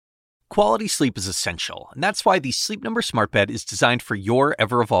Quality sleep is essential, and that's why the Sleep Number Smart Bed is designed for your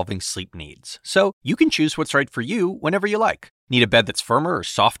ever-evolving sleep needs. So you can choose what's right for you whenever you like. Need a bed that's firmer or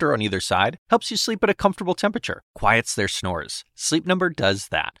softer on either side? Helps you sleep at a comfortable temperature, quiets their snores. Sleep Number does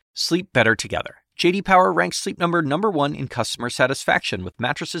that. Sleep better together. J.D. Power ranks Sleep Number #1 in customer satisfaction with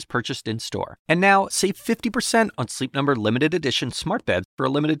mattresses purchased in-store. And now, save 50% on Sleep Number limited edition smart beds for a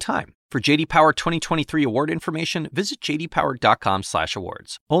limited time. For J.D. Power 2023 award information, visit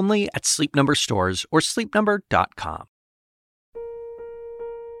jdpower.com/awards. Only at Sleep Number stores or sleepnumber.com.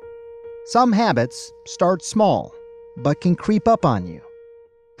 Some habits start small, but can creep up on you.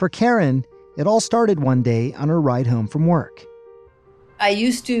 For Karen, it all started one day on her ride home from work. I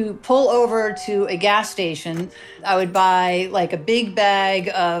used to pull over to a gas station. I would buy like a big bag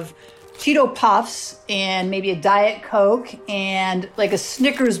of Cheeto Puffs and maybe a Diet Coke and like a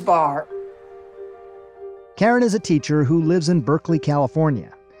Snickers bar. Karen is a teacher who lives in Berkeley,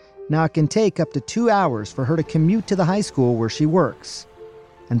 California. Now it can take up to 2 hours for her to commute to the high school where she works.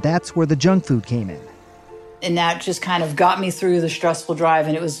 And that's where the junk food came in. And that just kind of got me through the stressful drive,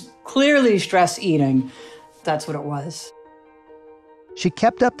 and it was clearly stress eating. That's what it was. She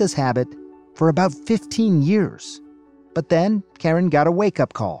kept up this habit for about 15 years. But then Karen got a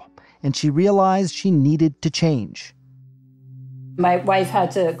wake-up call, and she realized she needed to change. My wife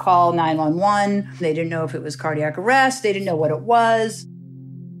had to call 911. They didn't know if it was cardiac arrest. They didn't know what it was.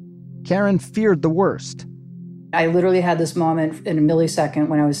 Karen feared the worst. I literally had this moment in a millisecond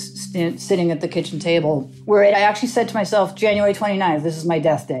when I was sitting at the kitchen table where I actually said to myself, January 29th, this is my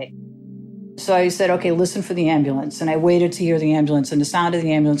death day. So I said, okay, listen for the ambulance. And I waited to hear the ambulance, and the sound of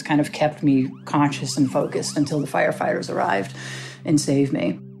the ambulance kind of kept me conscious and focused until the firefighters arrived and saved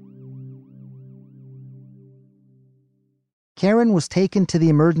me. Karen was taken to the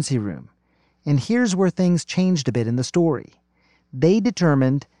emergency room, and here's where things changed a bit in the story. They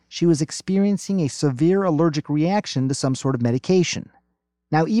determined she was experiencing a severe allergic reaction to some sort of medication.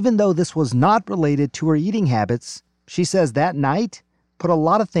 Now, even though this was not related to her eating habits, she says that night put a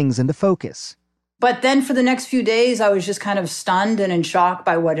lot of things into focus. But then for the next few days, I was just kind of stunned and in shock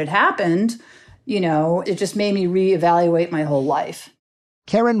by what had happened. It just made me reevaluate my whole life.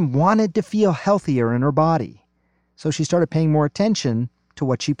 Karen wanted to feel healthier in her body, so she started paying more attention to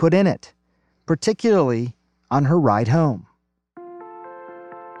what she put in it, particularly on her ride home.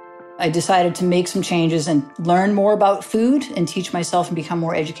 I decided to make some changes and learn more about food and teach myself and become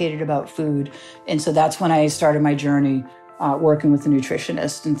more educated about food. And so that's when I started my journey working with a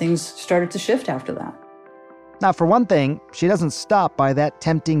nutritionist, and things started to shift after that. Now, for one thing, she doesn't stop by that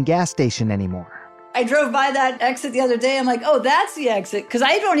tempting gas station anymore. I drove by that exit the other day. I'm like, oh, that's the exit. Because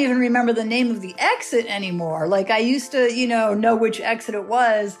I don't even remember the name of the exit anymore. Like I used to, know which exit it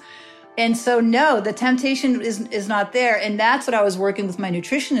was. And so, no, the temptation is not there. And that's what I was working with my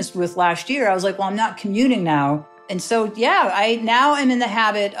nutritionist with last year. I was like, well, I'm not commuting now. And so, yeah, I now am in the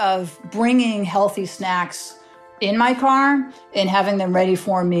habit of bringing healthy snacks in my car and having them ready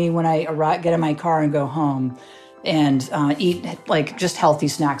for me when I get in my car and go home, and eat like just healthy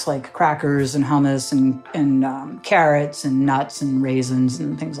snacks like crackers and hummus and carrots and nuts and raisins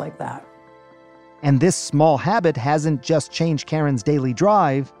and things like that. And this small habit hasn't just changed Karen's daily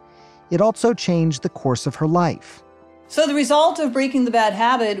drive, it also changed the course of her life. So the result of breaking the bad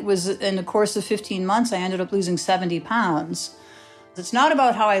habit was, in the course of 15 months, I ended up losing 70 pounds. It's not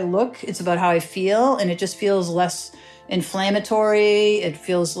about how I look, it's about how I feel, and it just feels less inflammatory. It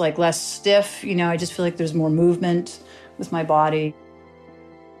feels like less stiff. I just feel like there's more movement with my body.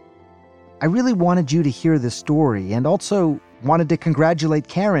 I really wanted you to hear this story, and also wanted to congratulate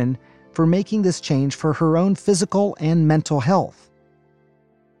Karen for making this change for her own physical and mental health.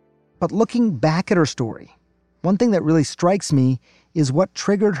 But looking back at her story, one thing that really strikes me is what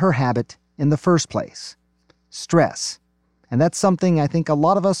triggered her habit in the first place: stress. And that's something I think a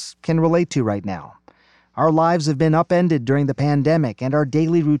lot of us can relate to right now. Our lives have been upended during the pandemic, and our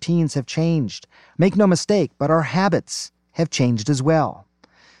daily routines have changed. Make no mistake, but our habits have changed as well.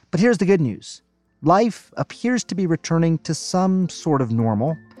 But here's the good news. Life appears to be returning to some sort of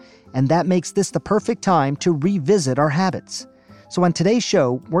normal, and that makes this the perfect time to revisit our habits. So on today's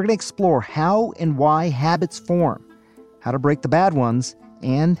show, we're going to explore how and why habits form, how to break the bad ones,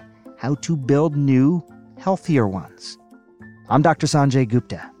 and how to build new, healthier ones. I'm Dr. Sanjay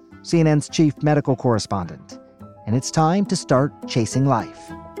Gupta, CNN's chief medical correspondent, and it's time to start chasing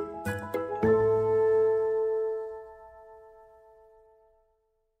life.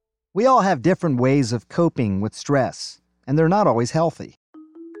 We all have different ways of coping with stress, and they're not always healthy.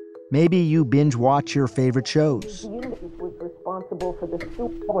 Maybe you binge watch your favorite shows. Was responsible for the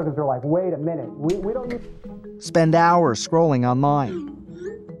soup because they're like, wait a minute, we don't need. Spend hours scrolling online.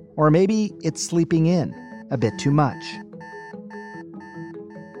 Or maybe it's sleeping in a bit too much.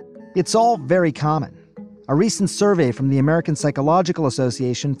 It's all very common. A recent survey from the American Psychological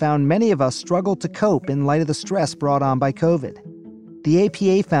Association found many of us struggle to cope in light of the stress brought on by COVID. The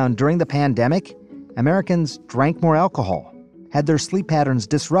APA found during the pandemic, Americans drank more alcohol, had their sleep patterns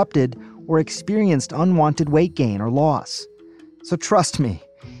disrupted, or experienced unwanted weight gain or loss. So trust me,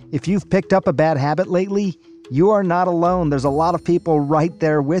 if you've picked up a bad habit lately, you are not alone. There's a lot of people right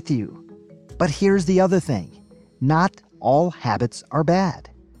there with you. But here's the other thing. Not all habits are bad.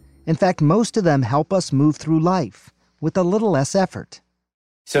 In fact, most of them help us move through life with a little less effort.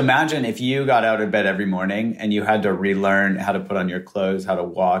 So imagine if you got out of bed every morning and you had to relearn how to put on your clothes, how to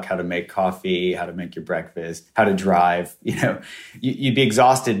walk, how to make coffee, how to make your breakfast, how to drive. You'd be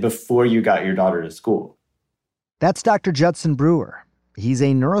exhausted before you got your daughter to school. That's Dr. Judson Brewer. He's a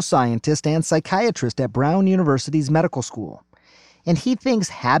neuroscientist and psychiatrist at Brown University's medical school. And he thinks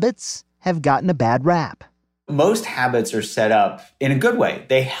habits have gotten a bad rap. Most habits are set up in a good way.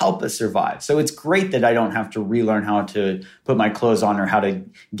 They help us survive. So it's great that I don't have to relearn how to put my clothes on or how to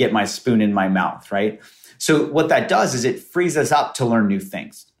get my spoon in my mouth, right? So what that does is it frees us up to learn new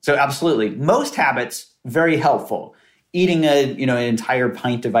things. So absolutely, most habits, very helpful. Eating an entire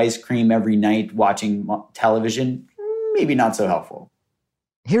pint of ice cream every night, watching television, maybe not so helpful.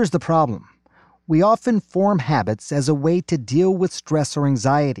 Here's the problem. We often form habits as a way to deal with stress or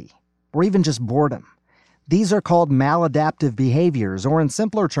anxiety, or even just boredom. These are called maladaptive behaviors, or in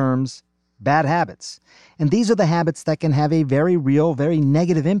simpler terms, bad habits. And these are the habits that can have a very real, very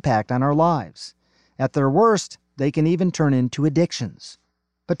negative impact on our lives. At their worst, they can even turn into addictions.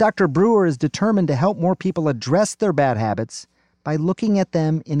 But Dr. Brewer is determined to help more people address their bad habits by looking at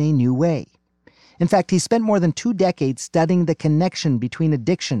them in a new way. In fact, he spent more than 2 decades studying the connection between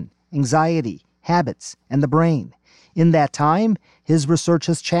addiction, anxiety, habits, and the brain. In that time, his research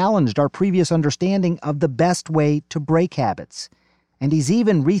has challenged our previous understanding of the best way to break habits. And he's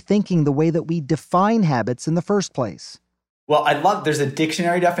even rethinking the way that we define habits in the first place. Well, there's a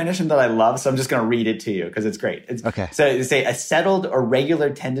dictionary definition that I love, so I'm just going to read it to you because it's great. Okay. So you say a settled or regular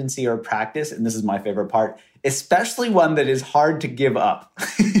tendency or practice, and this is my favorite part, especially one that is hard to give up.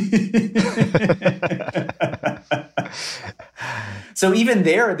 So even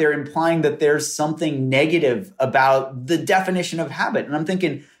they're implying that there's something negative about the definition of habit. And I'm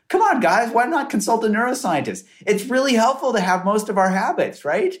thinking, come on, guys, why not consult a neuroscientist? It's really helpful to have most of our habits,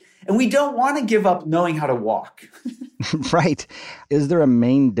 right? And we don't want to give up knowing how to walk. Right. Is there a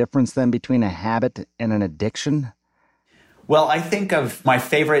main difference then between a habit and an addiction? Well, I think of my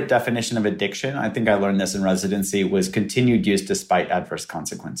favorite definition of addiction, I think I learned this in residency, was continued use despite adverse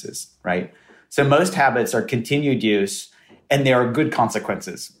consequences, right? So most habits are continued use, and there are good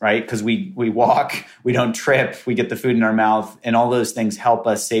consequences, right? Because we walk, we don't trip, we get the food in our mouth, and all those things help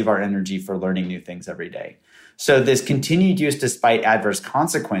us save our energy for learning new things every day. So this continued use despite adverse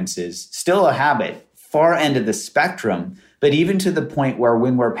consequences, still a habit, far end of the spectrum, but even to the point where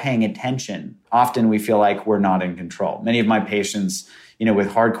when we're paying attention, often we feel like we're not in control. Many of my patients, with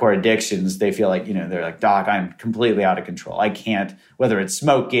hardcore addictions, they feel like, they're like, doc, I'm completely out of control. I can't, whether it's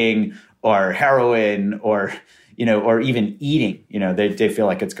smoking or heroin or even eating, they feel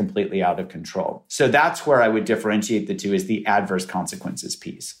like it's completely out of control. So that's where I would differentiate the two, is the adverse consequences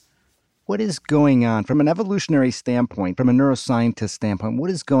piece. What is going on from an evolutionary standpoint, from a neuroscientist standpoint, what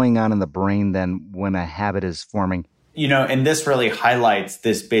is going on in the brain then when a habit is forming? And this really highlights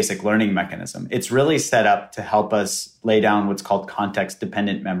this basic learning mechanism. It's really set up to help us lay down what's called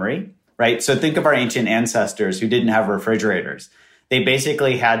context-dependent memory, right? So think of our ancient ancestors who didn't have refrigerators. They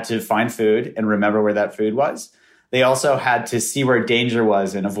basically had to find food and remember where that food was. They also had to see where danger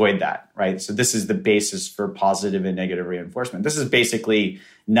was and avoid that, right? So this is the basis for positive and negative reinforcement. This is basically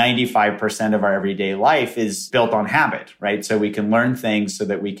 95% of our everyday life is built on habit, right? So we can learn things so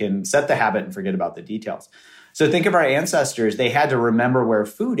that we can set the habit and forget about the details. So think of our ancestors. They had to remember where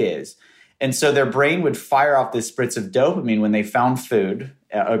food is. And so their brain would fire off this spritz of dopamine when they found food,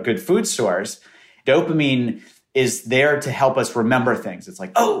 a good food source. Dopamine is there to help us remember things. It's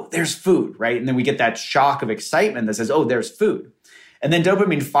like, oh, there's food, right? And then we get that shock of excitement that says, oh, there's food. And then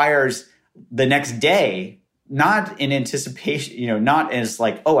dopamine fires the next day, not in anticipation, not as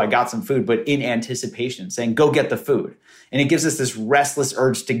like, oh, I got some food, but in anticipation, saying, go get the food. And it gives us this restless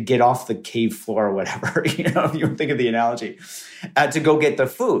urge to get off the cave floor or whatever, if you think of the analogy, to go get the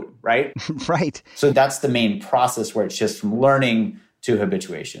food, right? Right. So that's the main process where it's just from learning to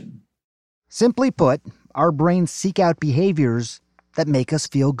habituation. Simply put, our brains seek out behaviors that make us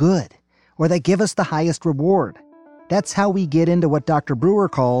feel good or that give us the highest reward. That's how we get into what Dr. Brewer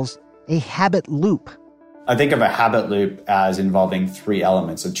calls a habit loop. I think of a habit loop as involving three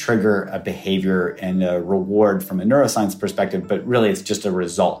elements: a trigger, a behavior, and a reward from a neuroscience perspective. But really, it's just a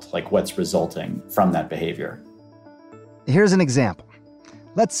result, like what's resulting from that behavior. Here's an example.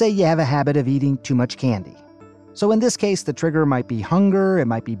 Let's say you have a habit of eating too much candy. So in this case, the trigger might be hunger, it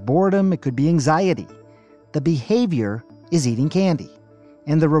might be boredom, it could be anxiety. The behavior is eating candy.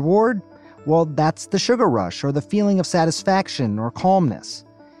 And the reward? Well, that's the sugar rush or the feeling of satisfaction or calmness.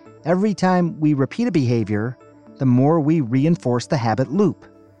 Every time we repeat a behavior, the more we reinforce the habit loop.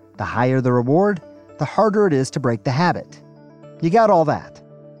 The higher the reward, the harder it is to break the habit. You got all that?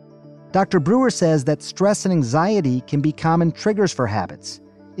 Dr. Brewer says that stress and anxiety can be common triggers for habits.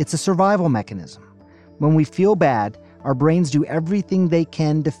 It's a survival mechanism. When we feel bad, our brains do everything they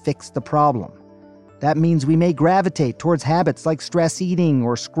can to fix the problem. That means we may gravitate towards habits like stress eating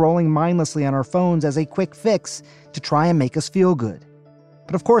or scrolling mindlessly on our phones as a quick fix to try and make us feel good.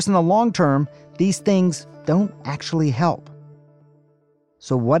 But of course, in the long term, these things don't actually help.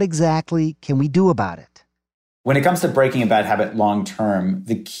 So what exactly can we do about it? When it comes to breaking a bad habit long term,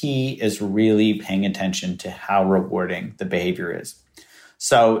 the key is really paying attention to how rewarding the behavior is.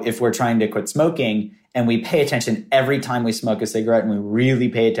 So if we're trying to quit smoking and we pay attention every time we smoke a cigarette and we really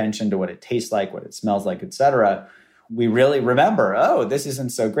pay attention to what it tastes like, what it smells like, etc., we really remember, oh, this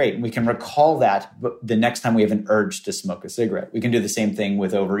isn't so great. And we can recall that the next time we have an urge to smoke a cigarette. We can do the same thing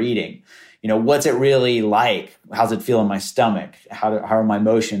with overeating. What's it really like? How's it feel in my stomach? How are my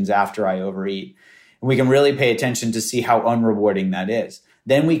emotions after I overeat? And we can really pay attention to see how unrewarding that is.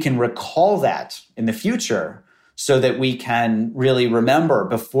 Then we can recall that in the future so that we can really remember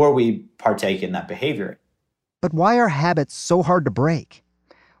before we partake in that behavior. But why are habits so hard to break?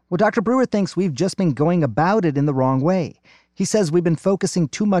 Well, Dr. Brewer thinks we've just been going about it in the wrong way. He says we've been focusing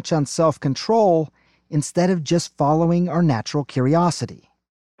too much on self-control instead of just following our natural curiosity.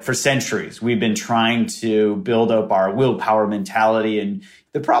 For centuries, we've been trying to build up our willpower mentality. And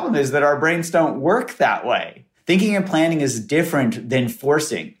the problem is that our brains don't work that way. Thinking and planning is different than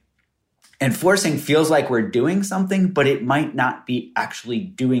forcing. And forcing feels like we're doing something, but it might not be actually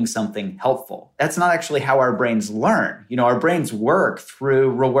doing something helpful. That's not actually how our brains learn. Our brains work through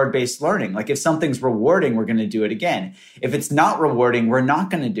reward-based learning. Like if something's rewarding, we're going to do it again. If it's not rewarding, we're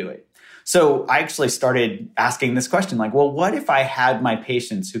not going to do it. So I actually started asking this question, like, well, what if I had my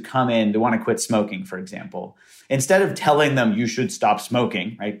patients who come in to want to quit smoking, for example, instead of telling them you should stop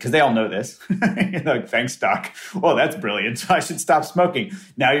smoking, right? Because they all know this. Like, thanks, doc. Well, that's brilliant. So I should stop smoking.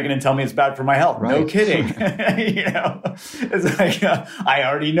 Now you're going to tell me it's bad for my health. Right. No kidding. It's like, I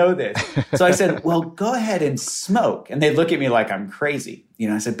already know this. So I said, well, go ahead and smoke. And they look at me like I'm crazy.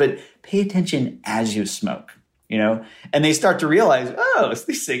 I said, but pay attention as you smoke. And they start to realize, oh,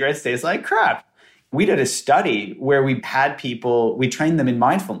 these cigarettes taste like crap. We did a study where we trained them in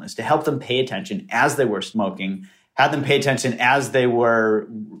mindfulness to help them pay attention as they were smoking, had them pay attention as they were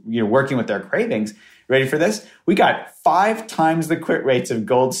working with their cravings. Ready for this? We got 5 times the quit rates of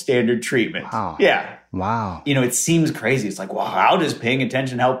gold standard treatment. Wow. Yeah. Wow. It seems crazy. It's like, well, how does paying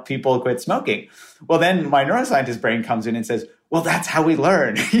attention help people quit smoking? Well, then my neuroscientist brain comes in and says, well, that's how we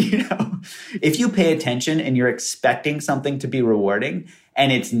learn. If you pay attention and you're expecting something to be rewarding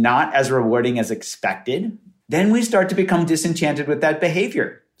and it's not as rewarding as expected, then we start to become disenchanted with that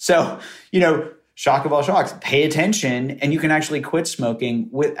behavior. So, shock of all shocks, pay attention and you can actually quit smoking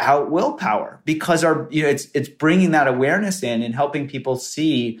without willpower because it's bringing that awareness in and helping people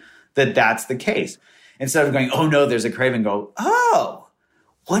see that that's the case. Instead of going, oh no, there's a craving, go, oh,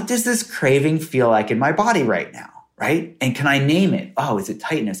 what does this craving feel like in my body right now? Right? And can I name it? Oh, is it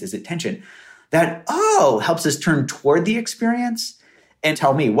tightness? Is it tension? That, helps us turn toward the experience and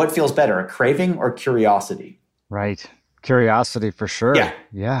tell me what feels better, a craving or curiosity? Right. Curiosity for sure.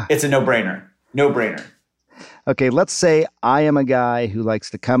 Yeah. It's a no-brainer. No-brainer. Okay, let's say I am a guy who likes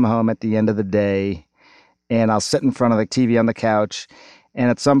to come home at the end of the day and I'll sit in front of the TV on the couch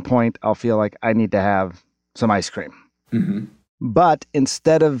and at some point I'll feel like I need to have some ice cream. Mm-hmm. But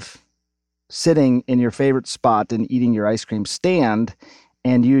instead of sitting in your favorite spot and eating your ice cream, stand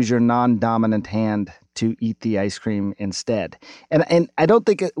and use your non-dominant hand to eat the ice cream instead. And I don't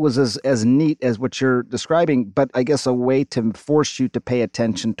think it was as neat as what you're describing, but I guess a way to force you to pay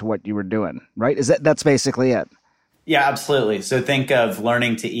attention to what you were doing, right? That's basically it. Yeah, absolutely. So think of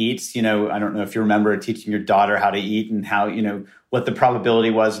learning to eat. I don't know if you remember teaching your daughter how to eat and how, what the probability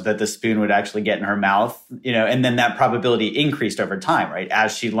was that the spoon would actually get in her mouth, and then that probability increased over time, right?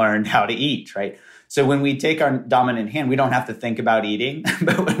 As she learned how to eat, right? So when we take our dominant hand, we don't have to think about eating.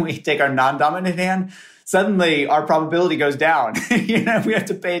 But when we take our non-dominant hand, suddenly our probability goes down. We have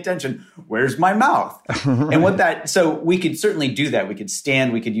to pay attention. Where's my mouth? And so we could certainly do that. We could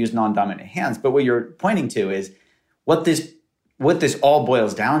stand, we could use non-dominant hands. But what you're pointing to is what this all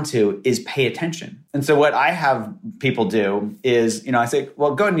boils down to is pay attention. And so what I have people do is, I say,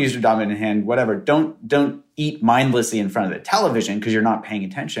 well, go ahead and use your dominant hand, whatever. Don't eat mindlessly in front of the television because you're not paying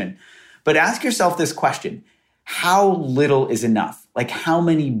attention. But ask yourself this question: how little is enough? Like how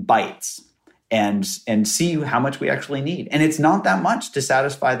many bites? And see how much we actually need. And it's not that much to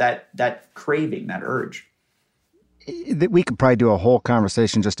satisfy that craving, that urge. We could probably do a whole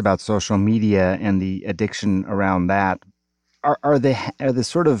conversation just about social media and the addiction around that. Are the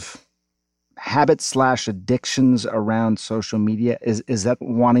sort of habits/addictions around social media, is that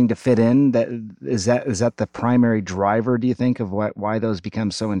wanting to fit in? Is that the primary driver, do you think, of why those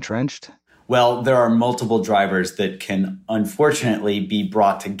become so entrenched? Well, there are multiple drivers that can unfortunately be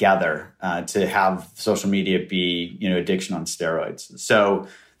brought together to have social media be, addiction on steroids. So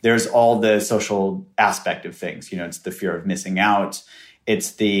there's all the social aspect of things. It's the fear of missing out.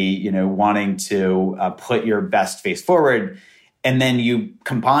 It's the, wanting to put your best face forward. And then you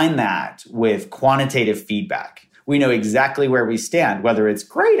combine that with quantitative feedback. We know exactly where we stand, whether it's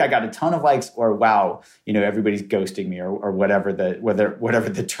great, I got a ton of likes, or wow, everybody's ghosting me, or whatever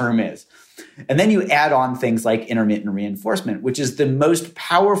the term is. And then you add on things like intermittent reinforcement, which is the most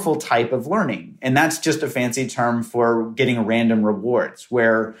powerful type of learning. And that's just a fancy term for getting random rewards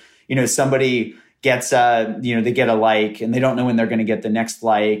where, somebody gets they get a like and they don't know when they're going to get the next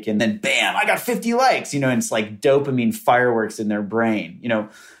like. And then bam, I got 50 likes, and it's like dopamine fireworks in their brain,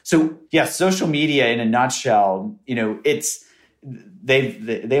 So yeah, social media in a nutshell, they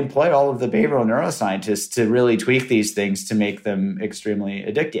employ all of the behavioral neuroscientists to really tweak these things to make them extremely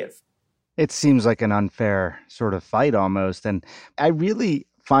addictive. It seems like an unfair sort of fight almost. And I really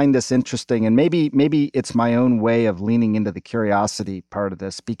find this interesting. And maybe it's my own way of leaning into the curiosity part of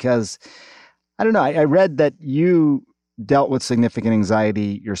this, because I don't know. I read that you dealt with significant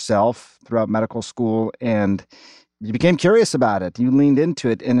anxiety yourself throughout medical school and you became curious about it. You leaned into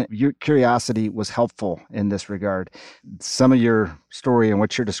it, and your curiosity was helpful in this regard. Some of your story and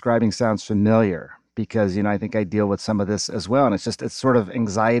what you're describing sounds familiar because, I think I deal with some of this as well. And it's sort of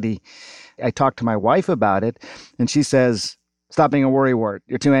anxiety. I talked to my wife about it, and she says, stop being a worrywart.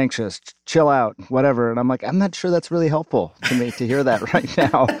 You're too anxious. Chill out, whatever. And I'm like, I'm not sure that's really helpful to me to hear that right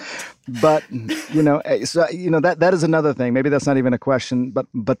now. But, that is another thing. Maybe that's not even a question,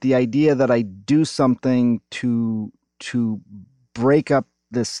 but the idea that I do something to break up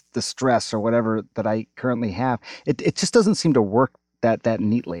the stress or whatever that I currently have, it just doesn't seem to work that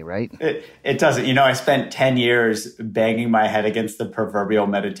neatly, right? It doesn't. I spent 10 years banging my head against the proverbial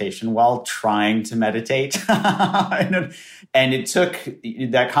meditation wall trying to meditate. And it took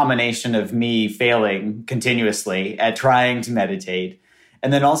that combination of me failing continuously at trying to meditate,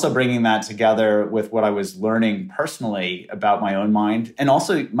 and then also bringing that together with what I was learning personally about my own mind and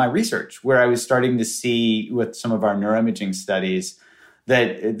also my research, where I was starting to see with some of our neuroimaging studies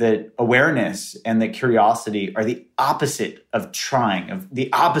that awareness and that curiosity are the opposite of trying, of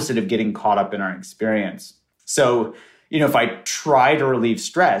the opposite of getting caught up in our experience. So, if I try to relieve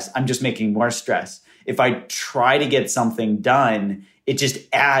stress, I'm just making more stress. If I try to get something done, it just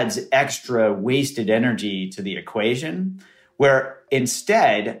adds extra wasted energy to the equation, where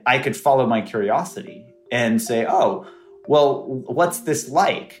instead I could follow my curiosity and say, oh, well, what's this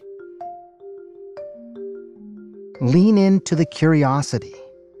like? Lean into the curiosity.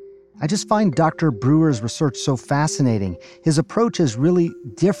 I just find Dr. Brewer's research so fascinating. His approach is really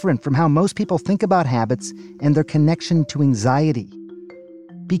different from how most people think about habits and their connection to anxiety.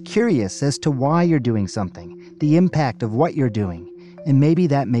 Be curious as to why you're doing something, the impact of what you're doing, and maybe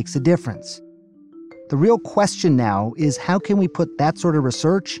that makes a difference. The real question now is, how can we put that sort of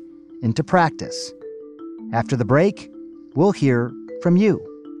research into practice? After the break, we'll hear from you.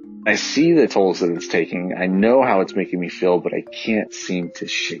 I see the tolls that it's taking. I know how it's making me feel, but I can't seem to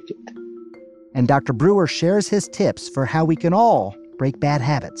shake it. And Dr. Brewer shares his tips for how we can all break bad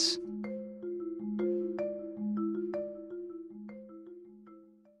habits.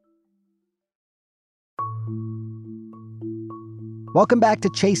 Welcome back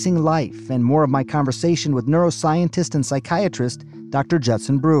to Chasing Life and more of my conversation with neuroscientist and psychiatrist, Dr.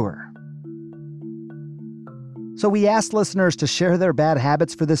 Judson Brewer. So we asked listeners to share their bad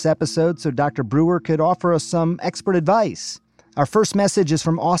habits for this episode so Dr. Brewer could offer us some expert advice. Our first message is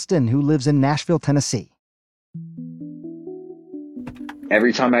from Austin, who lives in Nashville, Tennessee.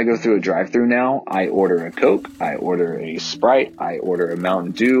 Every time I go through a drive-thru now, I order a Coke, I order a Sprite, I order a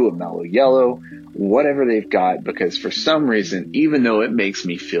Mountain Dew, a Mellow Yellow. whatever they've got, because for some reason, even though it makes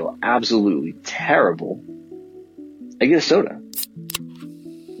me feel absolutely terrible, I get a soda.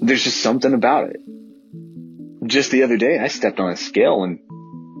 There's just something about it. Just the other day, I stepped on a scale and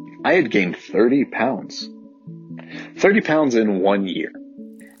I had gained 30 pounds. 30 pounds in 1 year.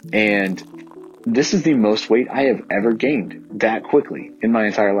 And this is the most weight I have ever gained that quickly in my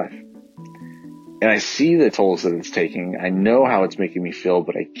entire life. And I see the tolls that it's taking. I know how it's making me feel,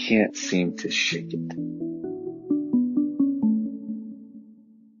 but I can't seem to shake it.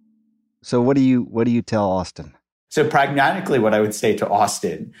 So what do you tell Austin? So pragmatically, what I would say to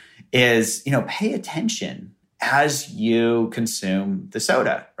Austin is, pay attention as you consume the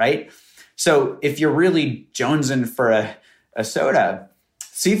soda, right? So if you're really jonesing for a soda,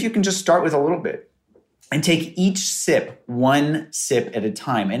 see if you can just start with a little bit and take each sip, one sip at a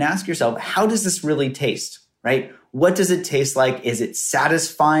time, and ask yourself, how does this really taste, right? What does it taste like? Is it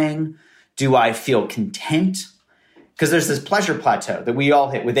satisfying? Do I feel content? Because there's this pleasure plateau that we all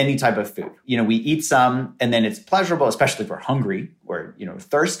hit with any type of food. We eat some and then it's pleasurable, especially if we're hungry or,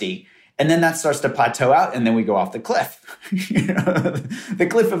 thirsty. And then that starts to plateau out and then we go off the cliff, the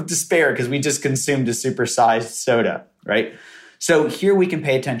cliff of despair because we just consumed a supersized soda, right? So here we can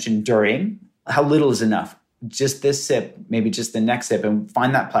pay attention during how little is enough. Just this sip, maybe just the next sip, and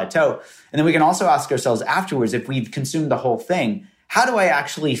find that plateau. And then we can also ask ourselves afterwards, if we've consumed the whole thing, how do I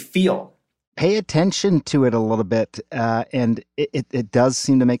actually feel? Pay attention to it a little bit, and it does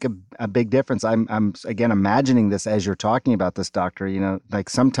seem to make a big difference. I'm again imagining this as you're talking about this, doctor. Like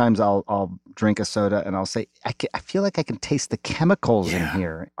sometimes I'll drink a soda and I'll say, I feel like I can taste the chemicals in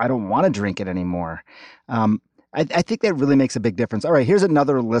here. I don't want to drink it anymore. I think that really makes a big difference. All right, here's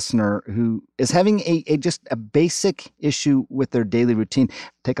another listener who is having just a basic issue with their daily routine.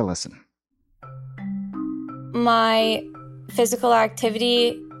 Take a listen. My physical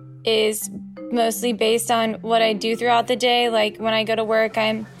activity is mostly based on what I do throughout the day. Like when I go to work,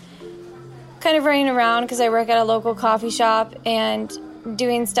 I'm kind of running around because I work at a local coffee shop and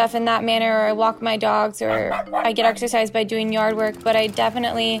doing stuff in that manner, or I walk my dogs, or I get exercise by doing yard work, but I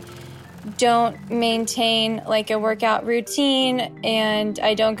definitely don't maintain like a workout routine, and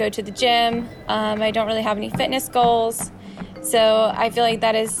I don't go to the gym. I don't really have any fitness goals. So I feel like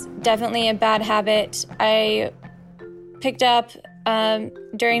that is definitely a bad habit I picked up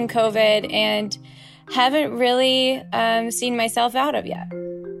during COVID and haven't really seen myself out of yet.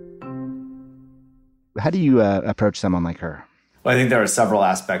 How do you approach someone like her? Well, I think there are several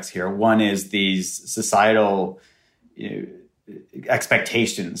aspects here. One is these societal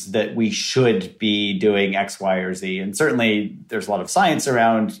expectations that we should be doing X, Y, or Z. And certainly there's a lot of science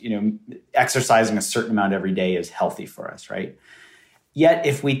around, exercising a certain amount every day is healthy for us, right? Yet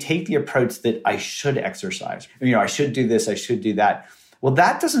if we take the approach that I should exercise, I should do this, I should do that, well,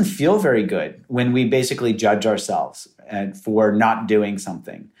 that doesn't feel very good when we basically judge ourselves for not doing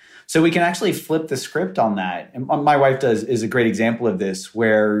something. So we can actually flip the script on that. And my wife is a great example of this,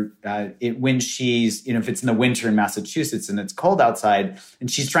 where when she's, if it's in the winter in Massachusetts and it's cold outside and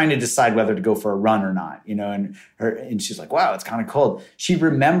she's trying to decide whether to go for a run or not, and she's like, wow, it's kind of cold. She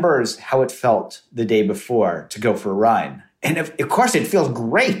remembers how it felt the day before to go for a run. And of course it feels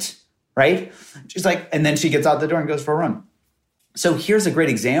great, right? She's like, and then she gets out the door and goes for a run. So here's a great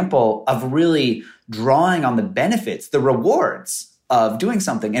example of really drawing on the benefits, the rewards of doing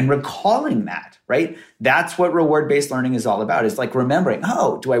something and recalling that, right? That's what reward-based learning is all about. It's like remembering,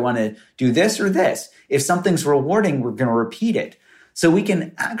 do I want to do this or this? If something's rewarding, we're going to repeat it. So we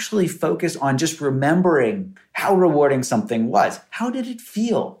can actually focus on just remembering how rewarding something was. How did it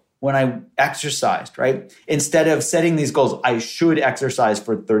feel when I exercised, right? Instead of setting these goals, I should exercise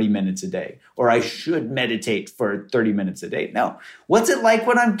for 30 minutes a day, or I should meditate for 30 minutes a day. No. What's it like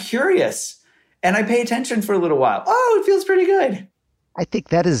when I'm curious and I pay attention for a little while? Oh, it feels pretty good. I think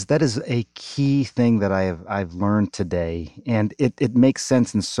that is a key thing that I've learned today, and it makes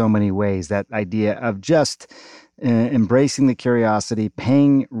sense in so many ways. That idea of just embracing the curiosity,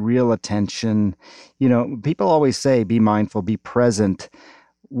 paying real attention. People always say, "Be mindful, be present,"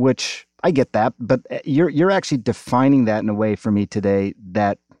 which I get that, but you're actually defining that in a way for me today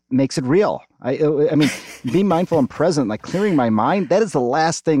that makes it real. I mean, be mindful and present, like clearing my mind. That is the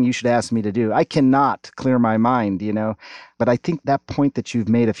last thing you should ask me to do. I cannot clear my mind, But I think that point that you've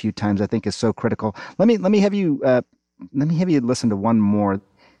made a few times, I think, is so critical. Let me have you listen to one more.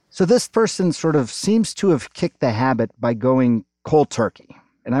 So this person sort of seems to have kicked the habit by going cold turkey,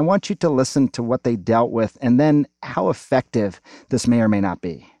 and I want you to listen to what they dealt with, and then how effective this may or may not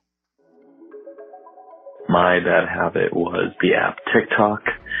be. My bad habit was the app TikTok.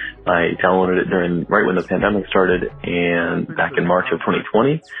 I downloaded it right when the pandemic started, and back in March of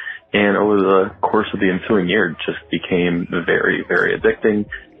 2020. And over the course of the ensuing year, it just became very, very addicting.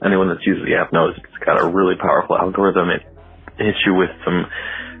 Anyone that's used the app knows it's got a really powerful algorithm. It hits you with some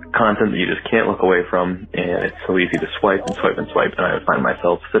content that you just can't look away from, and it's so easy to swipe and swipe and swipe, and I would find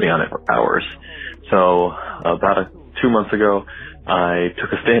myself sitting on it for hours. So about 2 months ago, I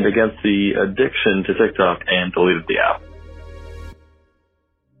took a stand against the addiction to TikTok and deleted the app.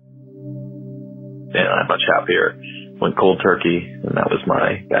 And I'm much happier. Went cold turkey, and that was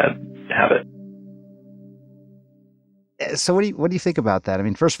my bad habit. So what do you think about that? I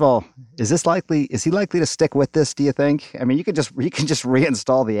mean, first of all, is he likely to stick with this, do you think? I mean, you can just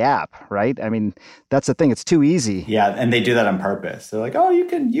reinstall the app, right? I mean, that's the thing, it's too easy. Yeah, and they do that on purpose. They're like, "Oh, you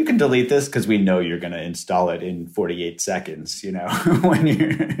can delete this because we know you're going to install it in 48 seconds, when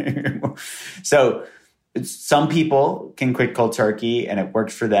you're So some people can quit cold turkey and it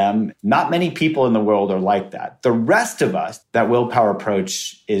works for them. Not many people in the world are like that. The rest of us, that willpower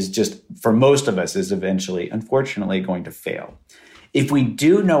approach is just, for most of us, is eventually, unfortunately, going to fail. If we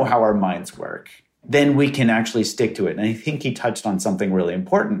do know how our minds work, then we can actually stick to it. And I think he touched on something really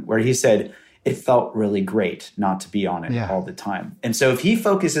important where he said, it felt really great not to be on it all the time. And so if he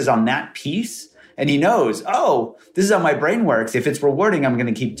focuses on that piece and he knows, oh, this is how my brain works. If it's rewarding, I'm going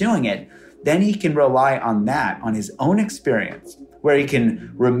to keep doing it. Then he can rely on that, on his own experience, where he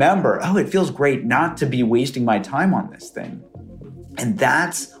can remember, oh, it feels great not to be wasting my time on this thing. And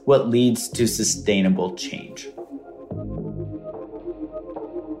that's what leads to sustainable change.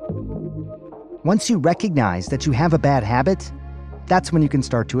 Once you recognize that you have a bad habit, that's when you can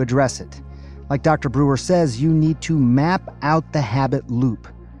start to address it. Like Dr. Brewer says, you need to map out the habit loop.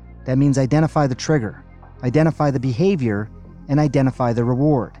 That means identify the trigger, identify the behavior, and identify the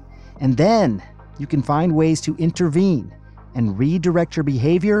reward. And then you can find ways to intervene and redirect your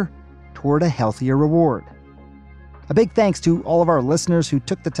behavior toward a healthier reward. A big thanks to all of our listeners who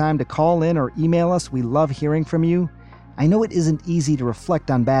took the time to call in or email us. We love hearing from you. I know it isn't easy to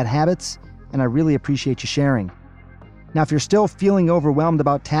reflect on bad habits, and I really appreciate you sharing. Now, if you're still feeling overwhelmed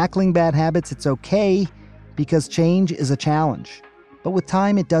about tackling bad habits, it's okay, because change is a challenge. But with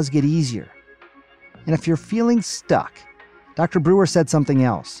time, it does get easier. And if you're feeling stuck, Dr. Brewer said something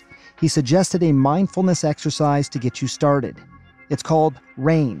else. He suggested a mindfulness exercise to get you started. It's called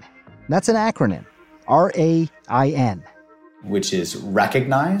RAIN. That's an acronym, RAIN. Which is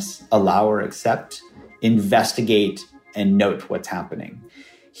recognize, allow or accept, investigate, and note what's happening.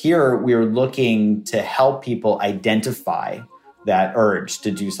 Here, we're looking to help people identify that urge to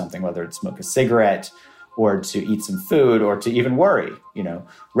do something, whether it's smoke a cigarette or to eat some food or to even worry,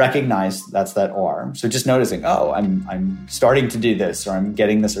 recognize that's that R. So just noticing, oh, I'm starting to do this, or I'm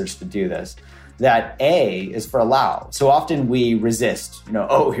getting this urge to do this. That A is for allow. So often we resist,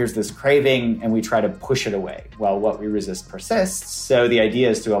 oh, here's this craving, and we try to push it away. Well, what we resist persists. So the idea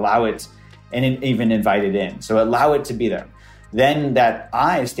is to allow it and even invite it in. So allow it to be there. Then that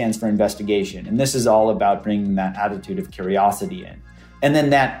I stands for investigation. And this is all about bringing that attitude of curiosity in. And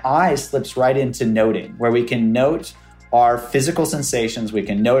then that I slips right into noting, where we can note our physical sensations, we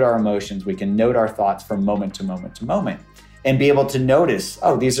can note our emotions, we can note our thoughts from moment to moment to moment, and be able to notice,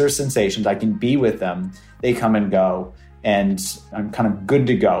 oh, these are sensations, I can be with them, they come and go, and I'm kind of good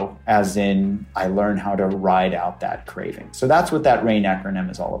to go, as in I learn how to ride out that craving. So that's what that RAIN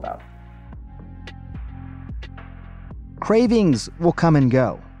acronym is all about. Cravings will come and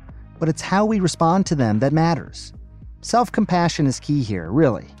go, but it's how we respond to them that matters. Self-compassion is key here,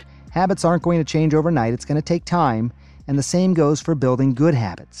 really. Habits aren't going to change overnight, it's going to take time, and the same goes for building good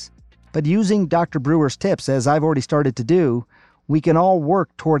habits. But using Dr. Brewer's tips, as I've already started to do, we can all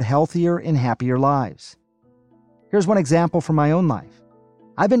work toward healthier and happier lives. Here's one example from my own life.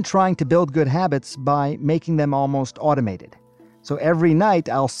 I've been trying to build good habits by making them almost automated. So every night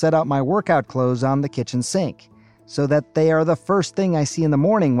I'll set out my workout clothes on the kitchen sink, so that they are the first thing I see in the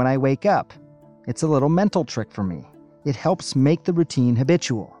morning when I wake up. It's a little mental trick for me. It helps make the routine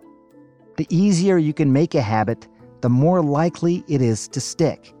habitual. The easier you can make a habit, the more likely it is to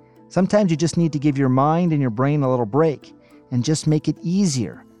stick. Sometimes you just need to give your mind and your brain a little break and just make it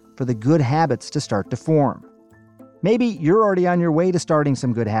easier for the good habits to start to form. Maybe you're already on your way to starting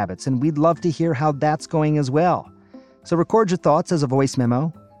some good habits, and we'd love to hear how that's going as well. So record your thoughts as a voice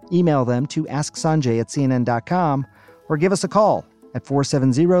memo, email them to asksanjay@cnn.com, or give us a call at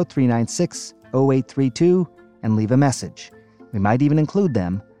 470-396-0832 and leave a message. We might even include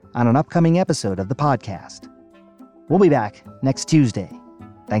them on an upcoming episode of the podcast. We'll be back next Tuesday.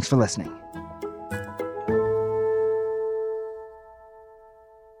 Thanks for listening.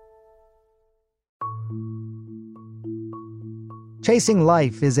 Chasing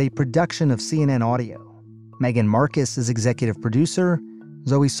Life is a production of CNN Audio. Megan Marcus is executive producer.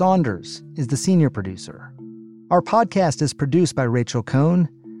 Zoe Saunders is the senior producer. Our podcast is produced by Rachel Cohn,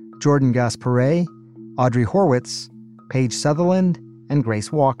 Jordan Gaspare, Audrey Horwitz, Paige Sutherland, and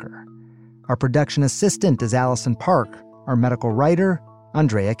Grace Walker. Our production assistant is Allison Park. Our medical writer,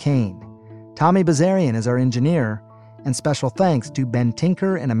 Andrea Kane. Tommy Bazarian is our engineer. And special thanks to Ben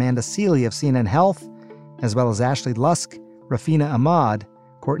Tinker and Amanda Seeley of CNN Health, as well as Ashley Lusk, Rafina Ahmad,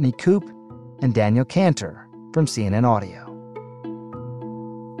 Courtney Koop, and Daniel Cantor from CNN Audio.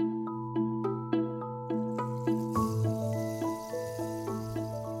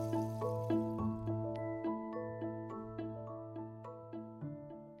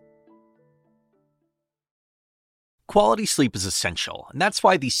 Quality sleep is essential, and that's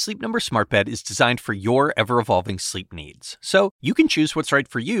why the Sleep Number Smart Bed is designed for your ever-evolving sleep needs. So you can choose what's right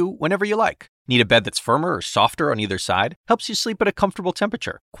for you whenever you like. Need a bed that's firmer or softer on either side? Helps you sleep at a comfortable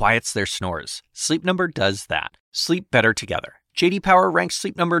temperature. Quiets their snores. Sleep Number does that. Sleep better together. J.D. Power ranks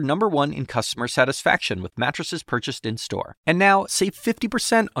Sleep Number #1 in customer satisfaction with mattresses purchased in-store. And now, save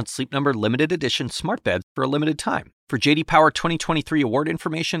 50% on Sleep Number limited edition smart beds for a limited time. For J.D. Power 2023 award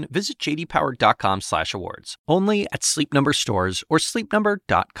information, visit jdpower.com/awards. Only at Sleep Number stores or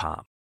sleepnumber.com.